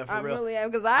 Yeah, for real. I really am,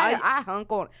 because I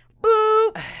hunk on.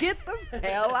 Boop! Get the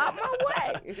hell out my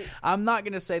way. I'm not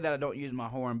gonna say that I don't use my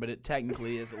horn, but it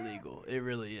technically is illegal. It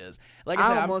really is. Like I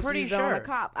said, I'm pretty sure. On a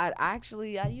cop. I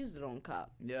used it on a cop.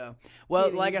 Yeah.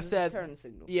 Well, like I said, turn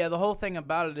signal. Yeah. The whole thing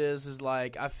about it is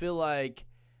like I feel like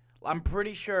I'm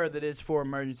pretty sure that it's for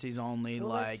emergencies only. Well,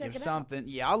 like if something,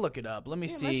 I'll look it up. Let me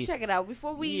see. Let's check it out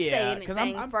before we say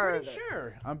anything I'm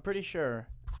further. I'm pretty sure.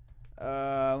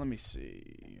 Let me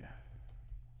see.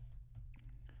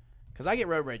 Because I get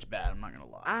road rage bad, I'm not going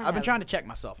to lie. I've been trying to check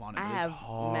myself on it, but it's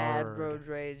hard. I have mad road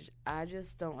rage. I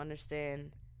just don't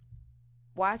understand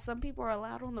why some people are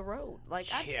allowed on the road. Like,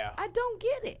 I don't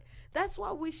get it. That's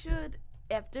why we should,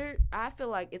 I feel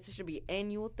like it should be an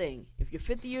annual thing. If you're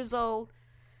 50 years old,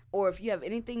 or if you have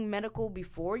anything medical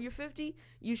before you're 50,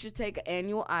 you should take an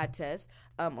annual eye test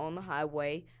on the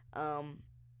highway.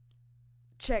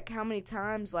 Check how many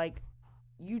times, like,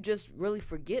 you just really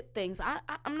forget things.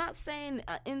 I'm not saying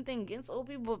anything against old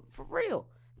people, but for real,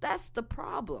 that's the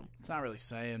problem. It's not really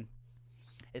saying.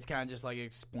 It's kind of just like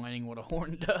explaining what a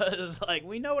horn does. Like,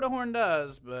 we know what a horn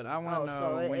does, but I want to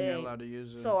know when you're allowed to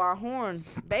use it. So our horn,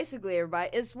 basically,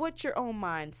 everybody, it's what your own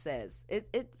mind says.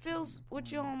 It feels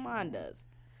what your own mind does.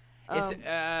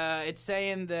 It's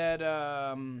saying that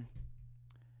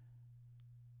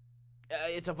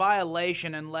it's a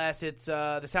violation unless it's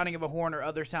the sounding of a horn or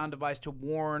other sound device to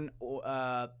warn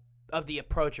of the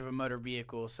approach of a motor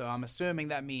vehicle. So I'm assuming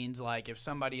that means, like, if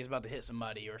somebody is about to hit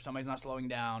somebody or somebody's not slowing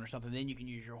down or something, then you can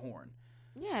use your horn.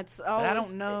 Yeah, it's always, but I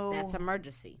don't know. That's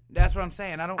emergency. That's what I'm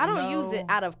saying. I don't use it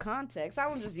out of context. I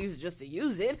don't just use it just to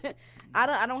use it.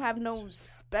 I don't have no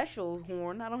special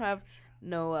horn. I don't have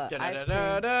no ice cream.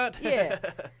 Yeah.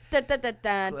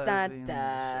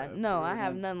 No, I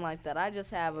have nothing like that. I just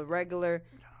have a regular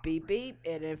beep beep,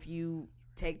 and if you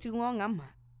take too long, I'm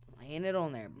laying it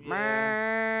on there.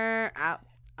 Yeah.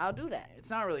 I'll do that. It's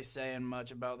not really saying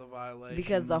much about the violation.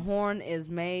 Because the horn is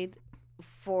made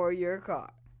for your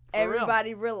car.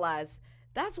 Everybody realize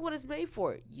that's what it's made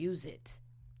for. Use it.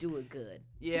 Do it good.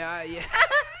 Yeah.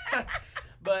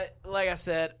 But like I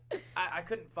said, I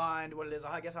couldn't find what it is.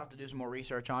 I guess I'll have to do some more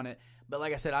research on it. But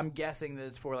like I said, I'm guessing that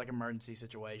it's for like emergency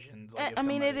situations. Like I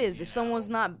mean, it is. If someone's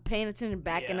not paying attention,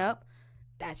 backing up,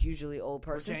 that's usually an old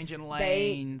person. Or changing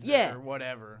lanes or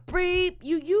whatever. Beep,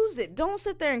 you use it. Don't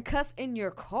sit there and cuss in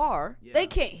your car. Yeah. They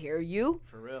can't hear you.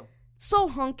 For real. So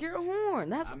honk your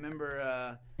horn. I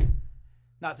remember,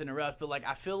 not to interrupt, but like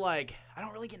I feel like I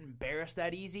don't really get embarrassed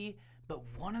that easy. But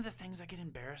one of the things I get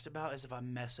embarrassed about is if I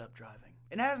mess up driving.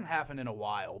 It hasn't happened in a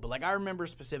while, but like I remember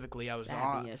specifically I was That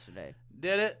happened yesterday.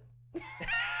 Did it?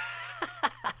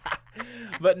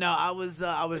 But no, I was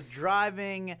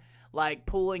driving, like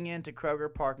pulling into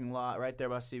Kroger parking lot right there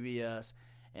by CVS,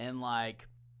 and like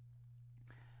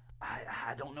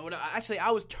I don't know what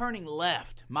I was turning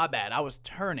left. My bad. I was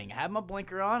turning. I had my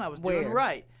blinker on. I was doing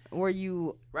right. Were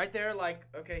you right there? Like,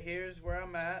 okay, here's where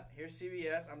I'm at. Here's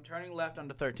CVS. I'm turning left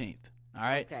onto 13th. All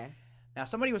right. Okay. Now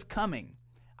somebody was coming.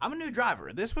 I'm a new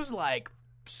driver. This was like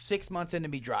 6 months into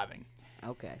me driving.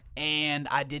 Okay. And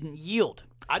I didn't yield.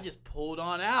 I just pulled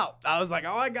on out. I was like,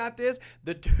 "Oh, I got this."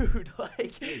 The dude,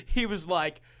 like, he was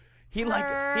like, he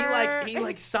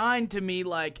signed to me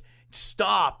like,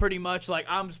 "Stop," pretty much, like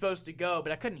I'm supposed to go,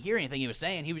 but I couldn't hear anything he was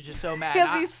saying. He was just so mad.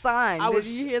 Because he signed. Did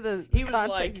you hear the context?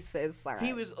 Like, he says signed.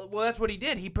 He was well. That's what he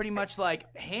did. He pretty much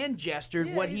like hand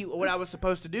gestured what I was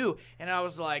supposed to do, and I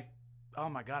was like, "Oh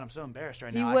my god, I'm so embarrassed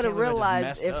right now." He would have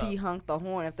realized if he honked the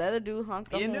horn. If the other dude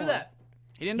honked the horn, he didn't do that.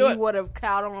 He didn't do it. He would have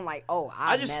caught on like, "Oh,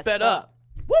 I just messed sped up.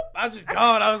 Whoop! I was just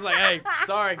gone. I was like, "Hey,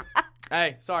 sorry.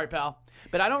 Hey, sorry, pal."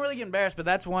 But I don't really get embarrassed. But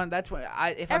that's when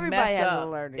if Everybody has a I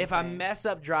learning if I thing. mess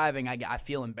up driving, I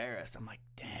feel embarrassed. I'm like,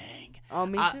 dang. Oh,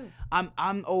 me too.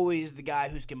 I'm always the guy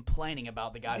who's complaining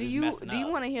about the guy who's messing up. Do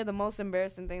you want to hear the most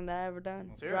embarrassing thing that I ever done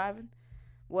Let's hear it. driving?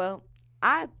 Well,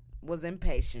 I was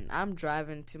impatient. I'm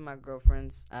driving to my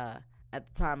girlfriend's at the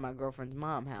time my girlfriend's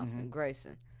mom house in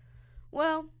Grayson.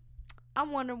 Well,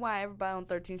 I'm wondering why everybody on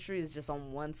 13th Street is just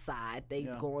on one side. They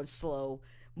going slow.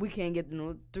 We can't get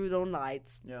through those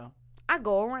lights. Yeah. I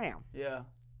go around. Yeah.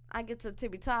 I get to the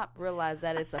tippy top, realize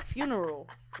that it's a funeral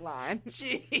line.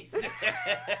 Jesus.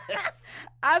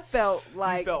 I felt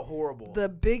like you felt horrible. the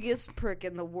biggest prick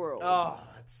in the world. Oh,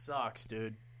 that sucks,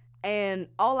 dude. And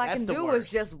all I That's can the do worst.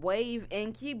 is just wave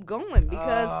and keep going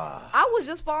because I was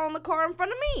just following the car in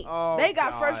front of me. Oh, they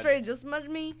got God. frustrated just as much as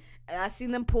me. And I seen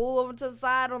them pull over to the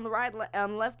side on the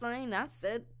left lane. I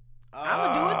said,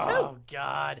 I'm going to do it too. Oh,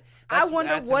 God. I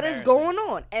wonder that's what is embarrassing. going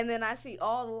on. And then I see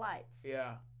all the lights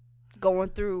Yeah. going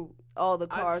through all the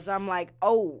cars. I'm like,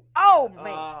 oh, man.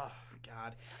 Oh,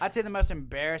 God. I'd say the most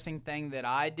embarrassing thing that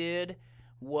I did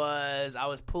was I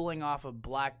was pulling off of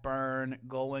Blackburn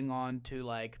going on to,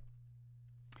 like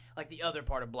the other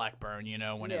part of Blackburn, you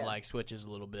know, when it, like, switches a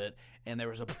little bit. And there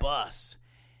was a bus.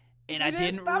 And I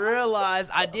didn't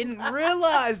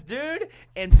realize, dude.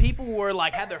 And people were,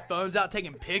 like, had their phones out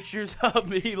taking pictures of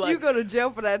me. Like, You go to jail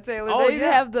for that, Taylor. Oh, They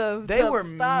yeah. have the were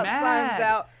stop mad. signs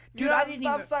out. Dude, You I have didn't the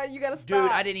stop even- sign, you got to stop.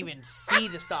 Dude, I didn't even see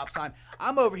the stop sign.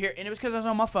 I'm over here, and it was because I was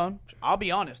on my phone. I'll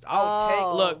be honest.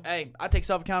 I take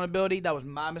self-accountability. That was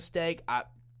my mistake. I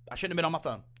shouldn't have been on my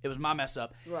phone. It was my mess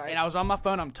up. Right. And I was on my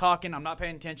phone. I'm talking. I'm not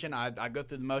paying attention. I go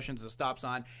through the motions of the stop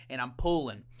sign, and I'm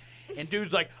pulling. And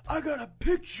dude's like, "I got a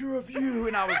picture of you."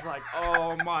 And I was like,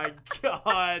 oh, my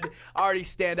God. I already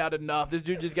stand out enough. This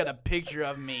dude just got a picture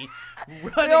of me.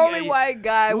 The only white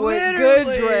guy with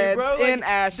good dreads bro, in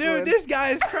Ashland. Dude, this guy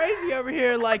is crazy over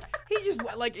here. Like,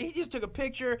 he just took a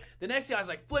picture. The next guy's,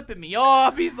 like, flipping me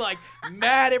off. He's, like,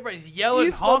 mad. Everybody's yelling,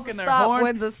 You're supposed to honking their stop horns.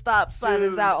 when the stop sign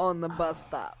is Dude. out on the bus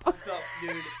stop.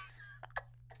 Dude,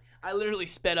 I literally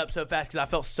sped up so fast because I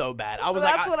felt so bad. I was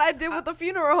That's what I did with the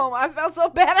funeral home. I felt so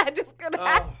bad I just couldn't.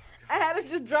 I had to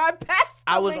just drive past.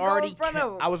 I was them and go already in front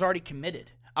of them. I was already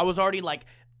committed. I was already that's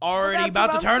about to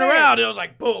what I'm turn saying. around. It was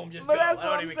like boom, just But go. that's I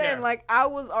don't what I'm even saying. care. Like I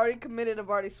was already committed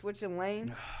of already switching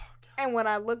lanes, and when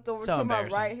I looked over So to my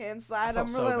embarrassing. right hand side, felt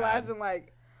I'm so bad. realizing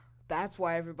like that's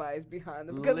why everybody's behind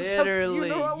them because Literally,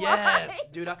 it's a funeral yes, line.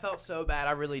 dude. I felt so bad.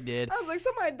 I really did. I was like,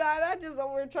 somebody died. I just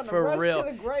over here trying For to rush real.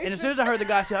 to the grave. And as soon as I heard the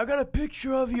guy say, "I got a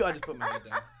picture of you," I just put my head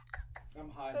down. I'm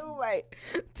hiding.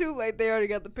 Too late. They already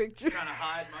got the picture. Trying to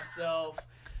hide myself.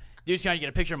 Dude's trying to get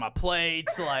a picture of my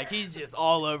plates. Like, he's just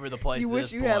all over the place. You at wish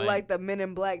this you point. had like the Men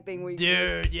in Black thing where you could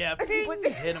Dude, yeah,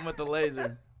 just hit him with the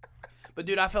laser. But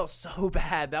dude, I felt so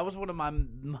bad. That was one of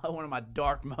my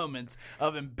dark moments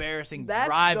of embarrassing That's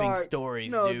driving dark.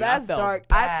 stories, No, dude. that's I felt dark.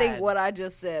 Bad. I think what I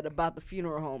just said about the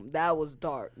funeral home, that was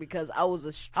dark because I was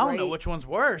a straight I don't know which one's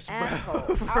worse, bro.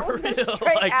 asshole. For I was a real.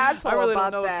 straight asshole I really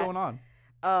about don't know that. what's going on.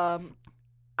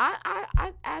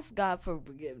 I asked God for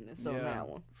forgiveness on that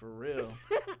one. For real.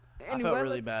 I Anyway, felt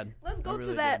really bad. Let's I go really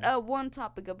to that one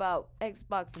topic about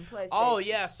Xbox and PlayStation. Oh,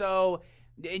 yeah, so,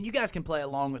 and you guys can play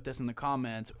along with this in the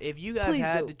comments. If you guys Please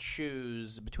had do. to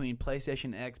choose between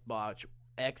PlayStation and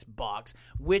Xbox,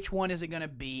 which one is it going to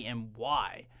be and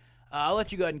why? I'll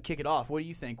let you go ahead and kick it off. What do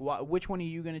you think? Which one are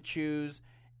you going to choose,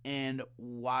 and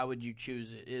why would you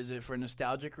choose it? Is it for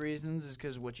nostalgic reasons? Is it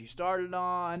because of what you started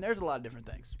on? There's a lot of different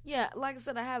things. Yeah, like I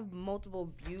said, I have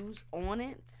multiple views on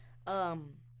it.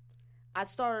 I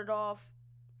started off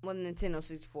with Nintendo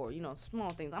 64. You know, small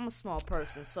things. I'm a small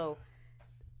person, so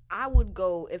I would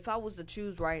go, if I was to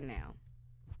choose right now,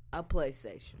 a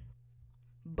PlayStation.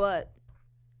 But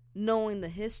knowing the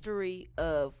history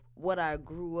of what I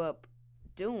grew up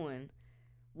doing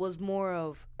was more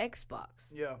of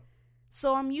Xbox. Yeah.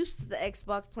 So I'm used to the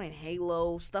Xbox, playing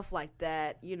Halo, stuff like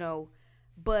that, you know.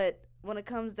 But when it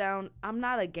comes down, I'm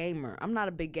not a gamer. I'm not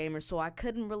a big gamer, so I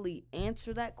couldn't really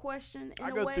answer that question in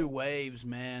a way. I go through waves,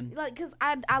 man. Like, because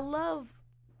I love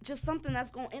just something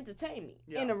that's going to entertain me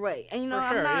in a way. And, you know,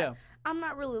 For sure, I'm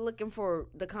not really looking for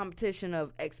the competition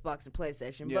of Xbox and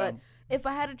PlayStation. Yeah. But if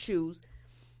I had to choose,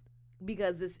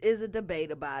 because this is a debate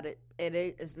about it,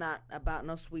 it's not about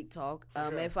no sweet talk.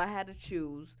 Sure. If I had to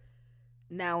choose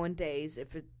nowadays,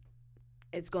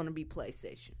 it's going to be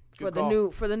PlayStation for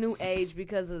the new age,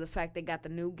 because of the fact they got the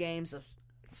new games of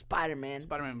Spider-Man.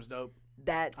 Spider-Man was dope.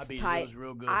 That's it. tight. It was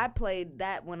real good. I played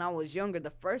that when I was younger,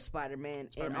 the first Spider-Man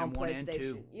on 1 PlayStation. and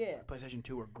 2. Yeah. PlayStation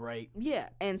 2 were great. Yeah,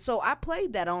 and so I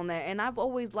played that on there, and I've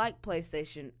always liked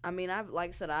PlayStation. I mean, like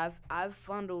I said, I've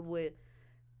fondled with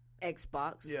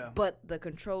Xbox. Yeah. But the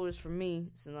controllers for me,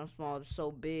 since I'm small, they're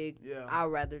so big. Yeah. I'd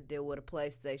rather deal with a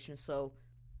PlayStation. So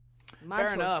my Fair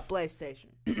choice enough. is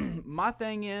PlayStation. My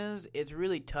thing is, it's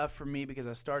really tough for me because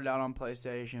I started out on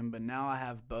PlayStation, but now I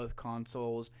have both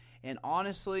consoles. And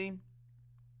honestly,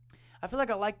 I feel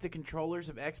like I like the controllers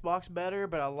of Xbox better,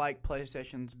 but I like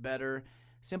PlayStation's better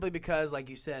simply because, like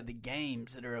you said, the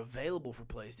games that are available for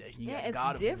PlayStation. You got it's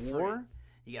God different. of War,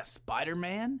 you got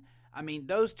Spider-Man. I mean,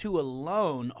 those two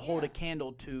alone hold a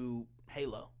candle to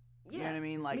Halo. Yeah. You know what I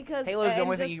mean? Like, Because, Halo's the and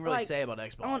only thing just, you can really like, say about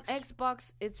Xbox. On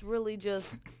Xbox, it's really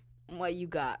just what you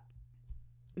got.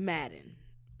 Madden,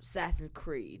 Assassin's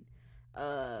Creed.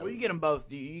 Well, you get them both.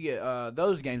 You get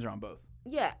those games are on both.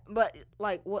 Yeah, but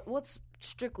like what's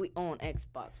strictly on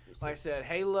Xbox? Like I said,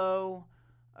 Halo.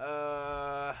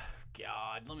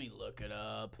 God, let me look it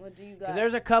up. What do you got? Because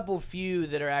there's a couple few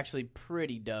that are actually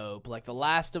pretty dope. Like The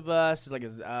Last of Us, like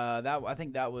that. I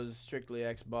think that was strictly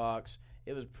Xbox.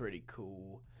 It was pretty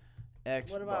cool.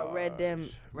 Xbox. What about Red Dead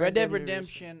Red Dead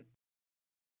Redemption?